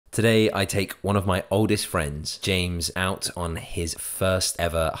Today, I take one of my oldest friends, James, out on his first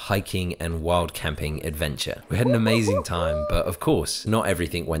ever hiking and wild camping adventure. We had an amazing time, but of course, not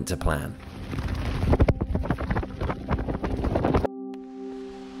everything went to plan.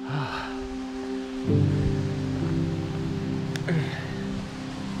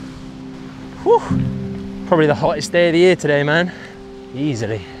 Whew. Probably the hottest day of the year today, man.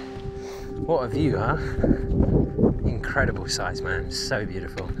 Easily. What a view, huh? Incredible sights, man. So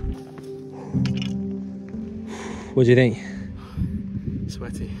beautiful. What do you think?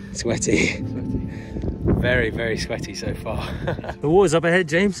 Sweaty. Sweaty. Very, very sweaty so far. The water's up ahead,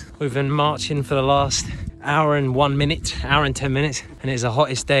 James. We've been marching for the last hour and 1 minute, hour and 10 minutes, and it's the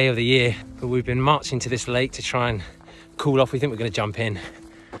hottest day of the year. But we've been marching to this lake to try and cool off. We think we're going to jump in.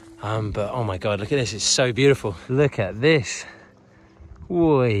 But oh my God, look at this. It's so beautiful. Look at this.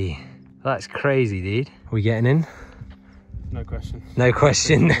 Whoa, that's crazy, dude. Are we getting in? No question. No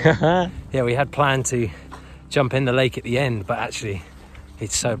question. Yeah, we had planned to jump in the lake at the end, but actually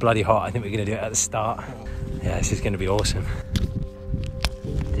it's so bloody hot. I think we're gonna do it at the start. Yeah, this is gonna be awesome.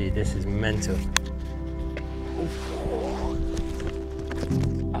 Dude, this is mental.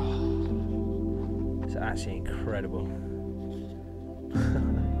 Oh, it's actually incredible.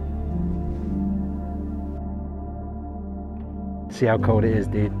 See how cold it is,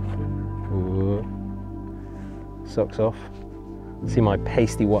 dude. Ooh. Socks off. See my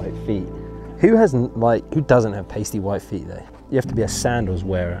pasty white feet. Who doesn't have pasty white feet though? You have to be a sandals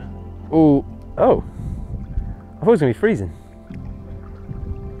wearer. Ooh. Oh. I thought it was gonna be freezing.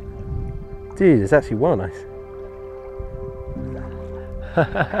 Dude, it's actually well nice.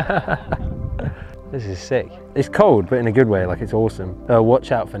 This is sick. It's cold, but in a good way, like it's awesome.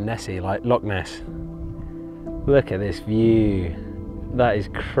 Watch out for Nessie, like Loch Ness. Look at this view. That is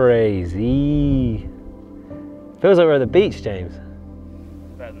crazy. Feels like we're at the beach, James.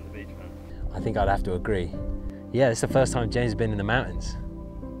 Better than the beach, man. I think I'd have to agree. Yeah, it's the first time James has been in the mountains.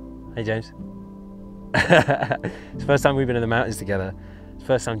 Hey, James. It's the first time we've been in the mountains together. It's the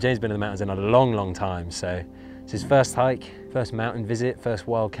first time James has been in the mountains in a long, long time. So it's his first hike, first mountain visit, first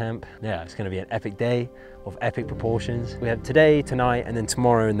wild camp. Yeah, it's gonna be an epic day of epic proportions. We have today, tonight, and then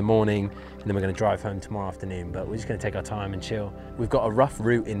tomorrow in the morning, and then we're gonna drive home tomorrow afternoon, but we're just gonna take our time and chill. We've got a rough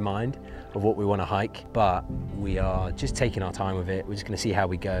route in mind of what we wanna hike, but we are just taking our time with it. We're just gonna see how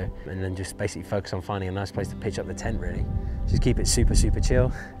we go, and then just basically focus on finding a nice place to pitch up the tent, really. Just keep it super, super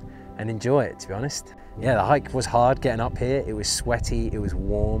chill and enjoy it, to be honest. Yeah, the hike was hard getting up here. It was sweaty, it was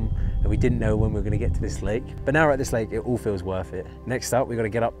warm, and we didn't know when we were gonna get to this lake. But now we're at this lake, it all feels worth it. Next up, we gotta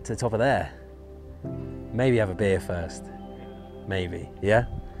get up to the top of there. Maybe have a beer first. Maybe, yeah?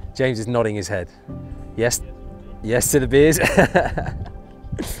 James is nodding his head. Yes, yes to the beers.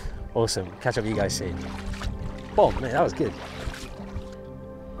 Awesome, catch up with you guys soon. Oh man, that was good.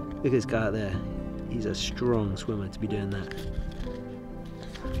 Look at this guy out there. He's a strong swimmer to be doing that.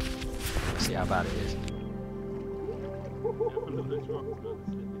 See how bad it is.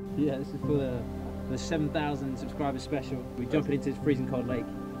 Yeah, this is for the 7,000 subscriber special. We're jumping into this freezing cold lake.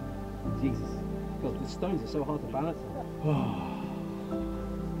 Jesus. God, the stones are so hard to balance.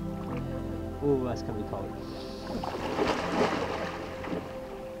 Oh, that's gonna be cold.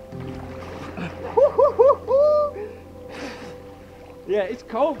 Yeah, it's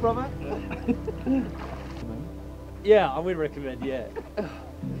cold, brother. Yeah, I would recommend, yeah.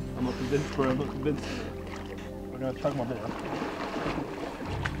 I'm not convinced, bro. I'm not convinced. I'm gonna chug my beer.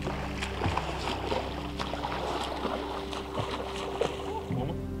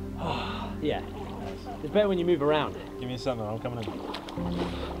 Yeah. It's better when you move around. Give me a second, I'm coming in.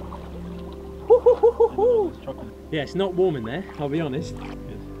 Yeah, it's not warm in there, I'll be honest.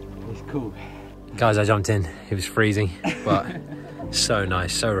 It's cool. Guys, I jumped in. It was freezing, but so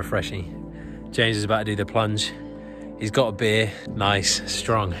nice, so refreshing. James is about to do the plunge. He's got a beer, nice,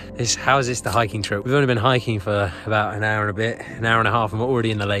 strong. How's this the hiking trip? We've only been hiking for about an hour and a bit, an hour and a half, and we're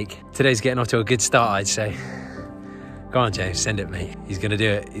already in the lake. Today's getting off to a good start, I'd say. Go on, James, send it, mate. He's gonna do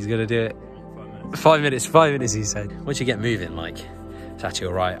it, he's gonna do it. 5 minutes, 5 minutes, he said. Once you get moving, like, it's actually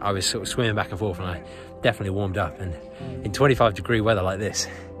all right. I was sort of swimming back and forth and I definitely warmed up. And in 25-degree weather like this,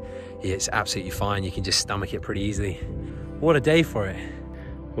 yeah, it's absolutely fine. You can just stomach it pretty easily. What a day for it.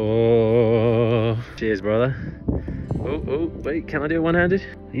 Oh, cheers, brother. Oh, wait, can I do it one-handed?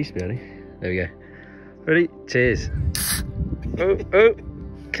 I used to be able to. There we go. Ready? Cheers. Oh,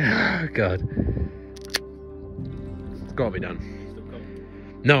 God. It's gotta be done.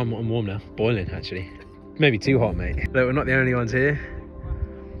 No, I'm warm now. Boiling, actually. Maybe too hot, mate. Look, we're not the only ones here.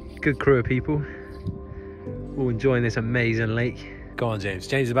 Good crew of people. All enjoying this amazing lake. Go on, James.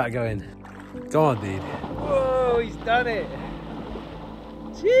 James is about to go in. Go on, dude. Whoa, he's done it.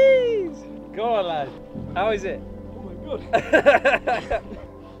 Jeez. Go on, lad. How is it? Oh my god.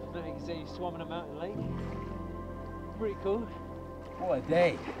 You can see you swam in a mountain lake. Pretty cool. What a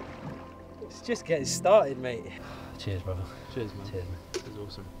day. It's just getting started, mate. Cheers, brother. Cheers, man. Cheers, man. This is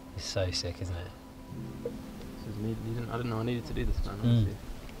awesome. It's so sick, isn't it? I didn't know I needed to do this, man. Honestly.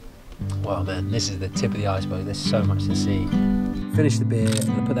 Well, man, this is the tip of the iceberg. There's so much to see. Finish the beer. I'm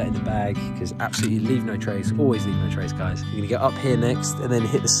gonna put that in the bag because absolutely leave no trace. Always leave no trace, guys. We're gonna get up here next and then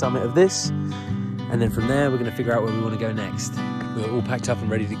hit the summit of this, and then from there we're gonna figure out where we want to go next. We're all packed up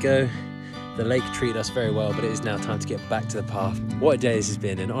and ready to go. The lake treated us very well, but it is now time to get back to the path. What a day this has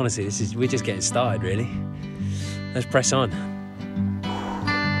been, and honestly, we're just getting started, really. Let's press on.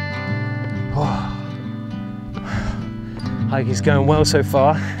 Hike is going well so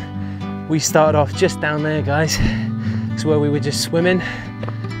far. We started off just down there, guys. It's where we were just swimming.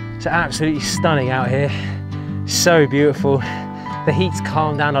 It's absolutely stunning out here. So beautiful. The heat's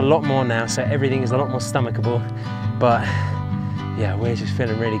calmed down a lot more now, so everything is a lot more stomachable. But yeah, we're just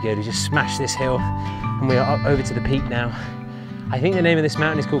feeling really good. We just smashed this hill and we are up over to the peak now. I think the name of this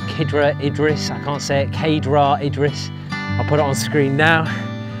mountain is called Cadair Idris. I can't say it, Cadair Idris. I'll put it on screen now.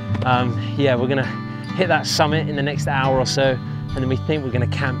 Yeah, we're gonna hit that summit in the next hour or so, and then we think we're gonna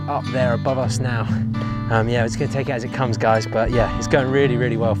camp up there above us now. Yeah, it's gonna take it as it comes, guys, but yeah, it's going really,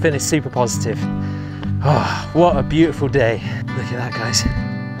 really well. Feeling super positive. Oh, what a beautiful day. Look at that, guys.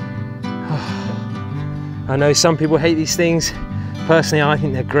 Oh. I know some people hate these things. Personally, I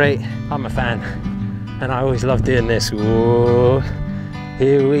think they're great. I'm a fan, and I always love doing this. Whoa.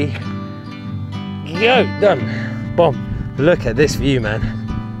 Here we go, done. Boom. Look at this view, man.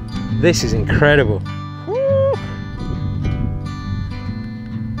 This is incredible. Woo.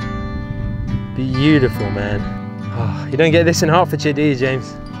 Beautiful, man. Oh, you don't get this in Hertfordshire, do you,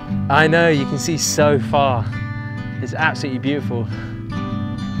 James? I know, you can see so far. It's absolutely beautiful.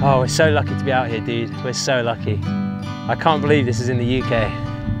 Oh, we're so lucky to be out here, dude. We're so lucky. I can't believe this is in the UK.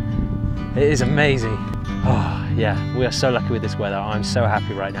 It is amazing. Oh, yeah, we are so lucky with this weather. I'm so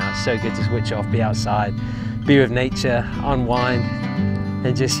happy right now. It's so good to switch off, be outside, be with nature, unwind,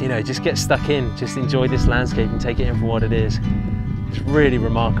 and just, you know, just get stuck in. Just enjoy this landscape and take it in for what it is. It's really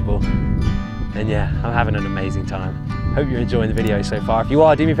remarkable. And yeah, I'm having an amazing time. Hope you're enjoying the video so far. If you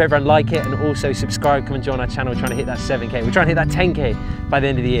are, do me a favor and like it, and also subscribe. Come and join our channel. We're trying to hit that 7K. We're trying to hit that 10K by the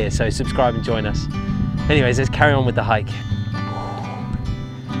end of the year, so subscribe and join us. Anyways, let's carry on with the hike.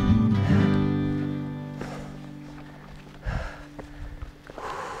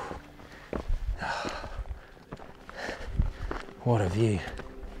 What a view.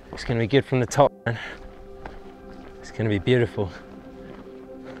 It's gonna be good from the top, man. It's gonna be beautiful.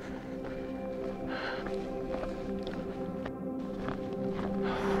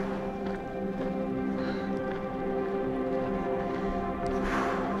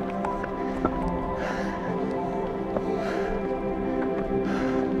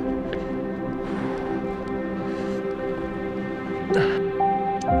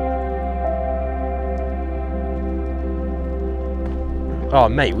 Oh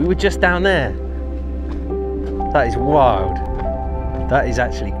mate, we were just down there. That is wild. That is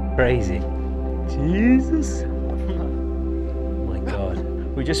actually crazy. Jesus. Oh my God.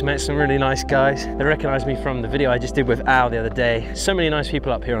 We just met some really nice guys. They recognized me from the video I just did with Al the other day. So many nice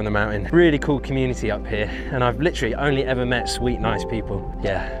people up here on the mountain. Really cool community up here. And I've literally only ever met sweet, nice people.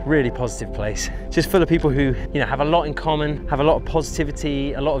 Yeah, really positive place. Just full of people who, you know, have a lot in common, have a lot of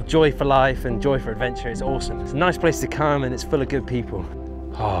positivity, a lot of joy for life and joy for adventure. It's awesome. It's a nice place to come and it's full of good people.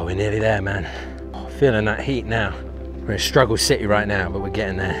 Oh, we're nearly there, man. Oh, feeling that heat now. We're in Struggle City right now, but we're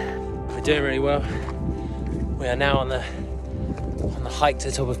getting there. We're doing really well. We are now on the hike to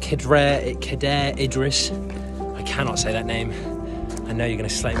the top of Cadair Idris. I cannot say that name. I know you're going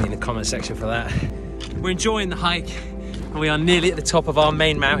to slate me in the comment section for that. We're enjoying the hike, and we are nearly at the top of our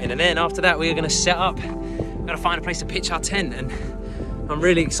main mountain. And then after that, we are going to set up. We're going to find a place to pitch our tent, and I'm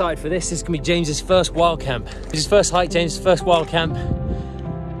really excited for this. This is going to be James's first wild camp. This is his first hike, James's first wild camp.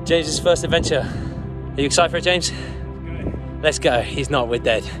 James's first adventure. Are you excited for it, James? Let's go. He's not, we're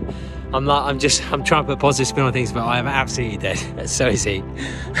dead. I'm trying to put a positive spin on things, but I am absolutely dead. So is he.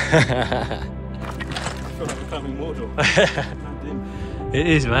 I feel like we're climbing Mordor. It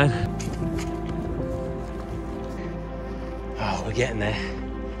is, man. Oh, we're getting there.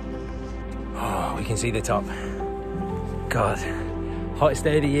 Oh, we can see the top. God, hottest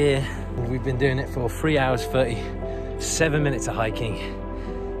day of the year. We've been doing it for 3 hours 37 minutes of hiking.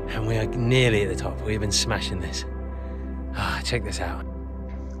 And we are nearly at the top. We've been smashing this. Ah, check this out.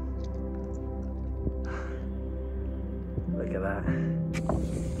 Look at that.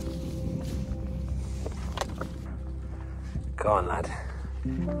 Go on, lad.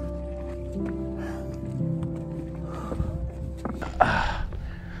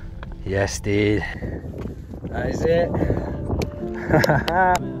 Yes, dude. That is it.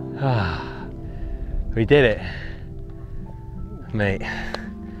 We did it, mate.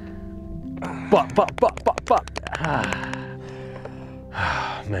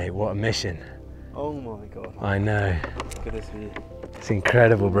 Mate, what a mission. Oh my god. I know. Good as view. It's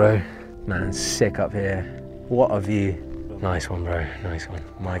incredible, bro. Man, sick up here. What a view. Nice one, bro. Nice one.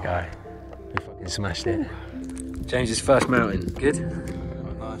 My guy. We fucking smashed it. James's first mountain. Good?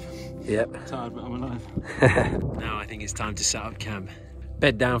 I'm alive. Yep. I'm tired, but I'm alive. Now I think it's time to set up camp.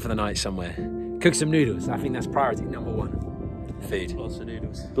 Bed down for the night somewhere. Cook some noodles. I think that's priority number one. Food. Lots of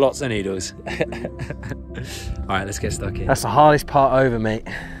noodles. Lots of noodles. All right, let's get stuck in. That's the hardest part over, mate.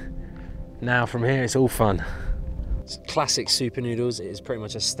 Now from here, it's all fun. Classic super noodles. It is pretty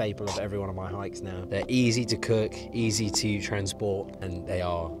much a staple of every one of my hikes now. They're easy to cook, easy to transport, and they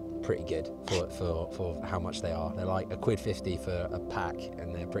are pretty good for how much they are. They're like £1.50 for a pack,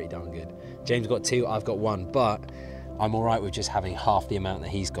 and they're pretty darn good. James got 2, I've got 1, but I'm all right with just having half the amount that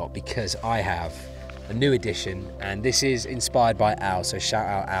he's got because I have a new addition, and this is inspired by Al, so shout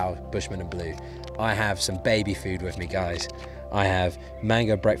out Al, Bushman and Blue. I have some baby food with me, guys. I have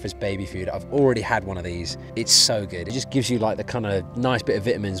mango breakfast baby food. I've already had one of these. It's so good. It just gives you like the kind of nice bit of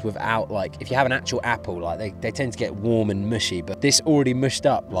vitamins without, like, if you have an actual apple, like they tend to get warm and mushy, but this already mushed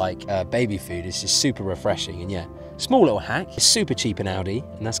up like baby food is just super refreshing. And yeah, small little hack. It's super cheap in Aldi,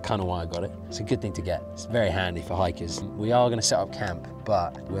 and that's kind of why I got it. It's a good thing to get. It's very handy for hikers. We are gonna set up camp,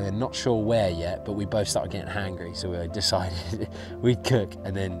 but we're not sure where yet, but we both started getting hangry, so we decided we'd cook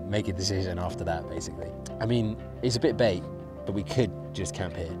and then make a decision after that, basically. I mean, it's a bit bait, but we could just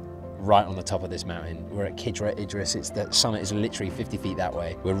camp here, right on the top of this mountain. We're at Cadair Idris. The summit is literally 50 feet that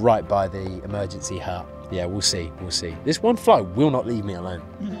way. We're right by the emergency hut. Yeah, we'll see, we'll see. This one fly will not leave me alone.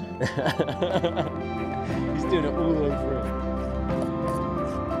 He's doing it all the way through.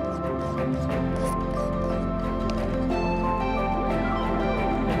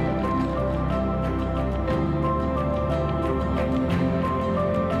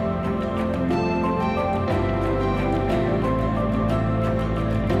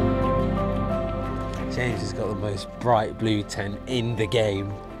 James has got the most bright blue tent in the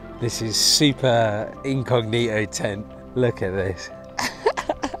game. This is super incognito tent. Look at this.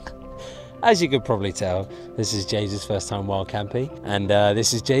 As you could probably tell, this is James's first time wild camping, and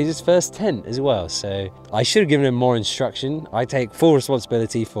this is James's first tent as well. So I should have given him more instruction. I take full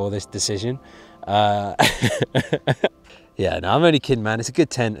responsibility for this decision. Yeah, no, I'm only kidding, man. It's a good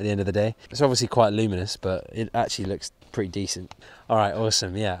tent at the end of the day. It's obviously quite luminous, but it actually looks pretty decent. All right,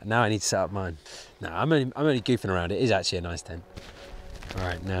 awesome. Yeah, now I need to set up mine. No, I'm only goofing around. It is actually a nice tent. All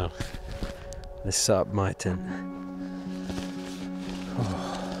right, now let's set up my tent.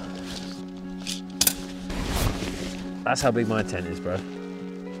 Oh. That's how big my tent is, bro.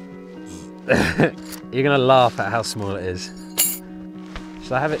 You're gonna laugh at how small it is.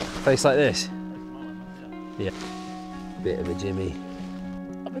 Should I have it face like this? Yeah. Bit of a Jimmy.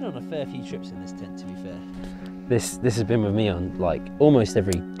 I've been on a fair few trips in this tent, to be fair. This has been with me on like almost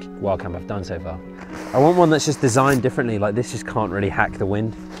every wild camp I've done so far. I want one that's just designed differently. Like this just can't really hack the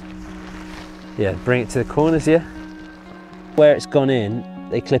wind. Yeah, bring it to the corners here. Where it's gone in,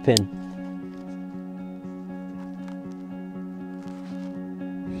 they clip in.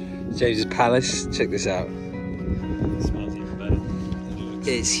 James's palace. Check this out. It smells even better.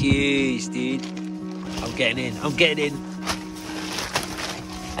 It's huge, dude. I'm getting in. I'm getting in.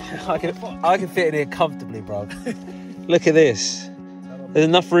 I can fit in here comfortably, bro. Look at this. There's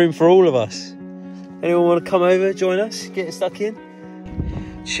enough room for all of us. Anyone want to come over, join us, get stuck in?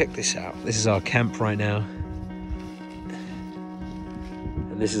 Check this out. This is our camp right now.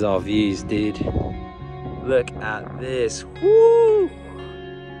 And this is our views, dude. Look at this. Woo!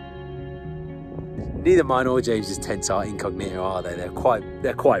 Neither mine or James's tents are incognito, are they? They're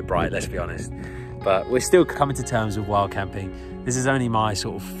quite bright, let's be honest. But we're still coming to terms with wild camping. This is only my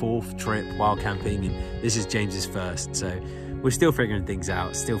sort of 4th trip wild camping, and this is James's first. So we're still figuring things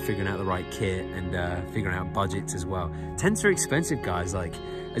out, still figuring out the right kit, and figuring out budgets as well. Tents are expensive, guys. Like,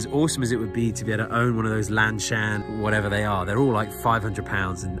 as awesome as it would be to be able to own one of those Lanshan, whatever they are, they're all like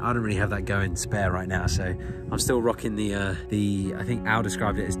 £500, and I don't really have that going spare right now. So I'm still rocking the I think Al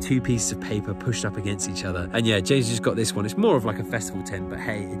described it as 2 pieces of paper pushed up against each other. And yeah, James just got this one. It's more of like a festival tent, but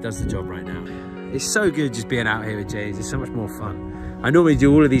hey, it does the job right now. It's so good just being out here with James. It's so much more fun. I normally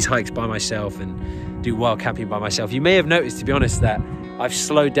do all of these hikes by myself and do wild camping by myself. You may have noticed, to be honest, that I've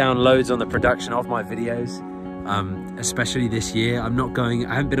slowed down loads on the production of my videos, especially this year. I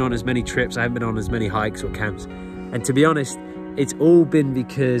haven't been on as many trips, I haven't been on as many hikes or camps. And to be honest, It's all been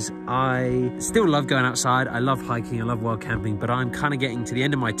because I still love going outside. I love hiking, I love wild camping, but I'm kind of getting to the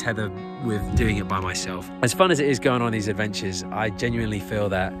end of my tether with doing it by myself. As fun as it is going on these adventures, I genuinely feel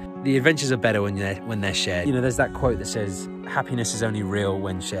that the adventures are better when they're shared. You know, there's that quote that says, happiness is only real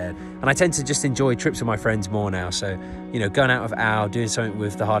when shared. And I tend to just enjoy trips with my friends more now. So, you know, going out with Al, doing something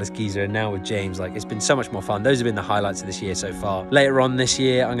with the hardest geezer, and now with James, like, it's been so much more fun. Those have been the highlights of this year so far. Later on this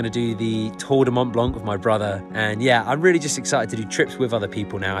year, I'm gonna do the Tour de Mont Blanc with my brother. And yeah, I'm really just excited to do trips with other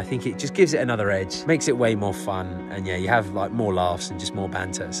people now. I think it just gives it another edge, makes it way more fun. And yeah, you have like more laughs and just more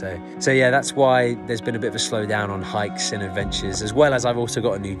banter. So yeah, that's why there's been a bit of a slowdown on hikes and adventures, as well as I've also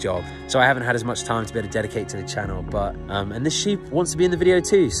got a new job. So I haven't had as much time to be able to dedicate to the channel, but, and this sheep wants to be in the video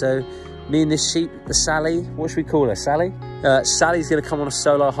too. So me and this sheep, the Sally, what should we call her, Sally? Sally's gonna come on a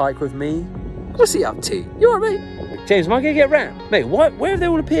solo hike with me. What's he up to? You all right, mate? James, am I gonna get rammed? Mate, where have they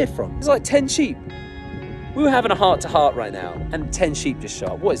all appeared from? There's like 10 sheep. We were having a heart-to-heart right now, and 10 sheep just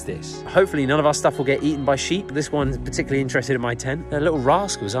shot. What is this? Hopefully none of our stuff will get eaten by sheep. This one's particularly interested in my tent. They're little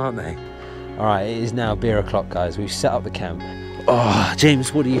rascals, aren't they? All right, it is now beer o'clock, guys. We've set up the camp. Oh,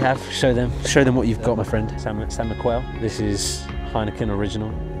 James, what do you have? Show them what you've got, my friend. Sam McQuail. This is Heineken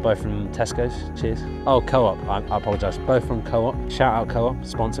Original, both from Tesco's. Cheers. Oh, Co-op. I apologise. Both from Co-op. Shout out Co-op.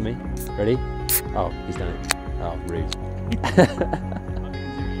 Sponsor me. Ready? Oh, he's done it. Oh, rude.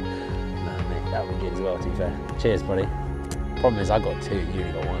 Nah, mate, that would be good as well, to be fair. Cheers, buddy. Problem is, I got two. You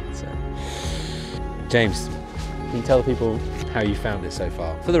only got one. So, James, can you tell the people how you found it so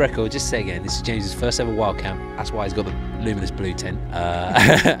far? For the record, just to say again, this is James's first ever wild camp. That's why he's got the luminous blue tent.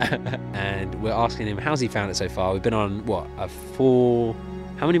 And we're asking him how's he found it so far. We've been on, what,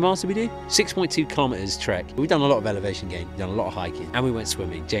 how many miles did we do? 6.2 kilometers trek. We've done a lot of elevation gain, we've done a lot of hiking, and we went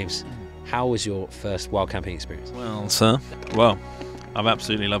swimming. James, how was your first wild camping experience? Well, sir, well, I've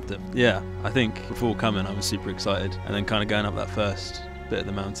absolutely loved it. Yeah, I think before coming, I was super excited. And then kind of going up that first bit of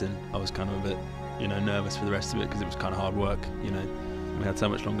the mountain, I was kind of a bit, you know, nervous for the rest of it because it was kind of hard work, you know. We had so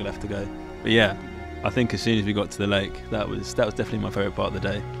much longer left to go. But yeah, I think as soon as we got to the lake, that was definitely my favourite part of the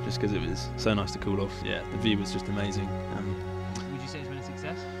day, just because it was so nice to cool off. Yeah, the view was just amazing. Would you say it's been a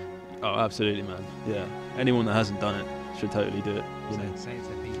success? Oh, absolutely, man. Yeah, anyone that hasn't done it should totally do it. You know, Say it to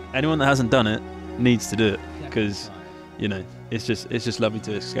people. anyone that hasn't done it needs to do it because, you know, it's just lovely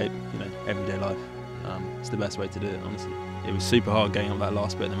to escape, you know, everyday life. It's the best way to do it, honestly. It was super hard getting up that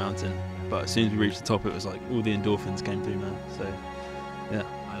last bit of the mountain, but as soon as we reached the top, it was like all the endorphins came through, man. So yeah,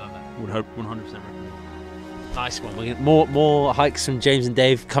 I love that. would hope 100% recommend. Nice one. We're getting more hikes from James and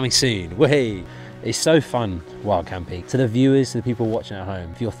Dave coming soon. Way. It's so fun wild camping. To the viewers, to the people watching at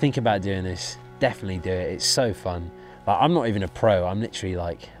home, if you're thinking about doing this, definitely do it. It's so fun. Like, I'm not even a pro. I'm literally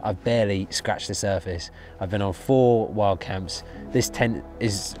like, I've barely scratched the surface. I've been on 4 wild camps. This tent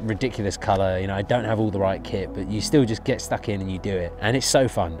is ridiculous colour. You know, I don't have all the right kit, but you still just get stuck in and you do it. And it's so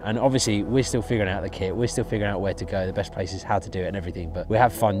fun. And obviously we're still figuring out the kit. We're still figuring out where to go, the best places, how to do it and everything. But we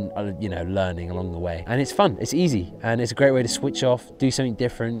have fun, you know, learning along the way. And it's fun, it's easy. And it's a great way to switch off, do something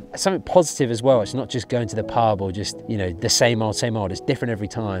different, something positive as well. It's not just going to the pub or just, you know, the same old, same old. It's different every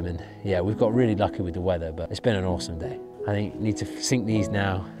time. And yeah, we've got really lucky with the weather, but it's been an awesome day. I think need to sink these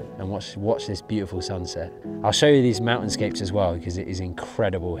now and watch this beautiful sunset. I'll show you these mountainscapes as well because it is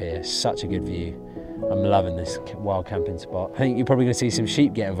incredible here. Such a good view. I'm loving this wild camping spot. I think you're probably going to see some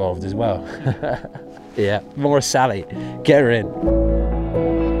sheep get involved as well. Yeah, more Sally. Get her in.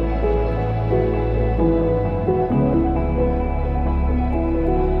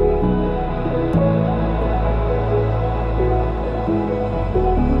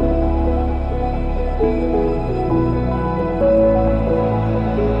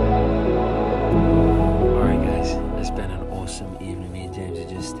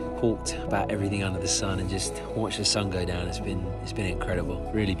 About everything under the sun and just watch the sun go down. It's been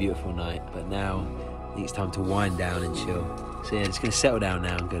incredible. Really beautiful night. But now I think it's time to wind down and chill. So yeah, just gonna settle down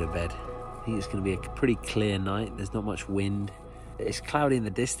now and go to bed. I think it's gonna be a pretty clear night. There's not much wind. It's cloudy in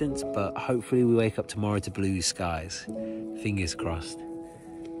the distance, but hopefully we wake up tomorrow to blue skies. Fingers crossed.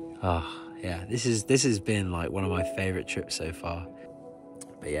 Oh yeah, this has been like one of my favorite trips so far.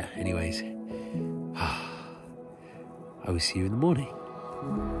 But yeah, anyways, I will see you in the morning.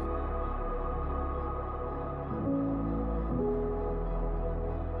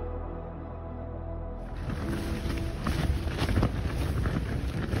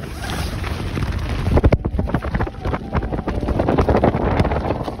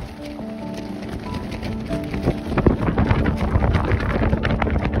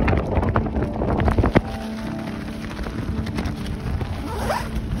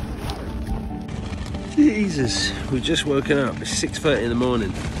 Jesus, we've just woken up. It's 6:30 in the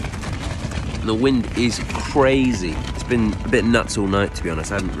morning. And the wind is crazy. It's been a bit nuts all night, to be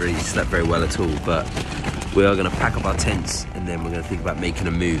honest. I haven't really slept very well at all, but we are going to pack up our tents and then we're going to think about making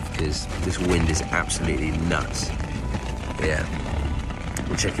a move because this wind is absolutely nuts. But yeah,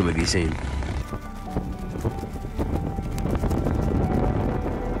 we'll check in with you soon.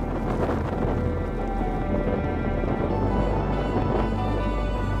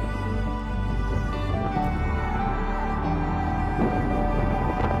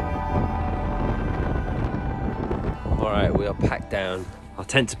 Alright, we are packed down. Our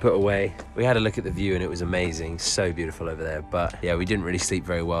tents are put away. We had a look at the view and it was amazing. So beautiful over there. But yeah, we didn't really sleep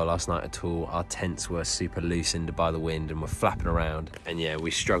very well last night at all. Our tents were super loosened by the wind and were flapping around. And yeah,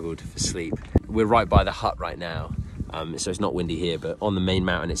 we struggled for sleep. We're right by the hut right now. So it's not windy here, but on the main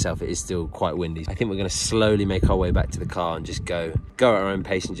mountain itself, it is still quite windy. I think we're gonna slowly make our way back to the car and just go at our own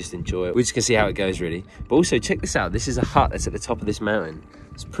pace and just enjoy it. We're just gonna see how it goes really. But also check this out. This is a hut that's at the top of this mountain.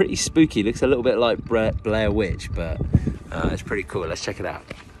 It's pretty spooky. Looks a little bit like Blair Witch, but it's pretty cool. Let's check it out.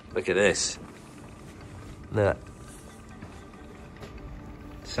 Look at this. Look.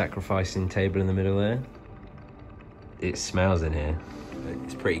 Sacrificing table in the middle there. It smells in here.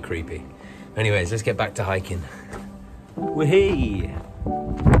 It's pretty creepy. Anyways, let's get back to hiking. Whee!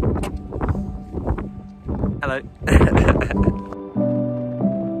 Hello.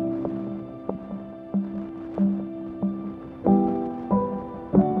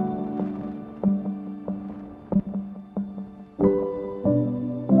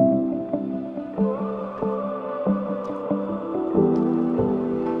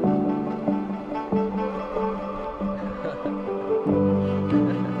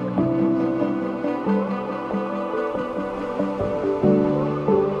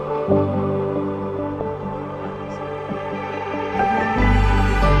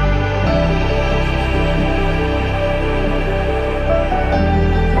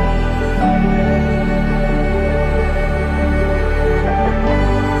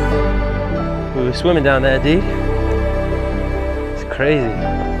 Swimming down there, dude. It's crazy.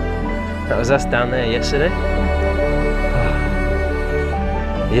 That was us down there yesterday.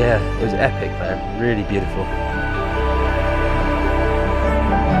 Yeah, it was epic, man. Really beautiful.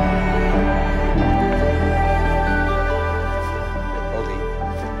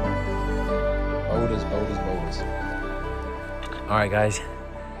 Boulders. All right, guys.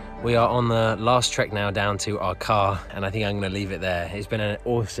 We are on the last trek now down to our car, and I think I'm gonna leave it there. It's been an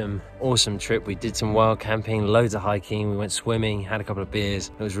awesome trip. We did some wild camping, loads of hiking, we went swimming, had a couple of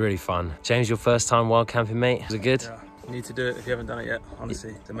beers. It was really fun. James, your first time wild camping, mate? Was it good? Yeah. You need to do it if you haven't done it yet,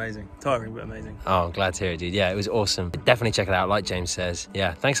 honestly. It's amazing. Tiring, but amazing. Oh, I'm glad to hear it, dude. Yeah, it was awesome. Definitely check it out, like James says.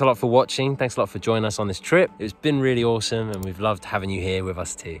 Yeah, thanks a lot for watching. Thanks a lot for joining us on this trip. It's been really awesome, and we've loved having you here with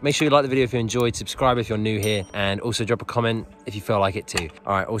us too. Make sure you like the video if you enjoyed, subscribe if you're new here, and also drop a comment if you feel like it too.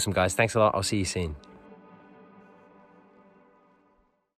 All right, awesome, guys. Thanks a lot. I'll see you soon.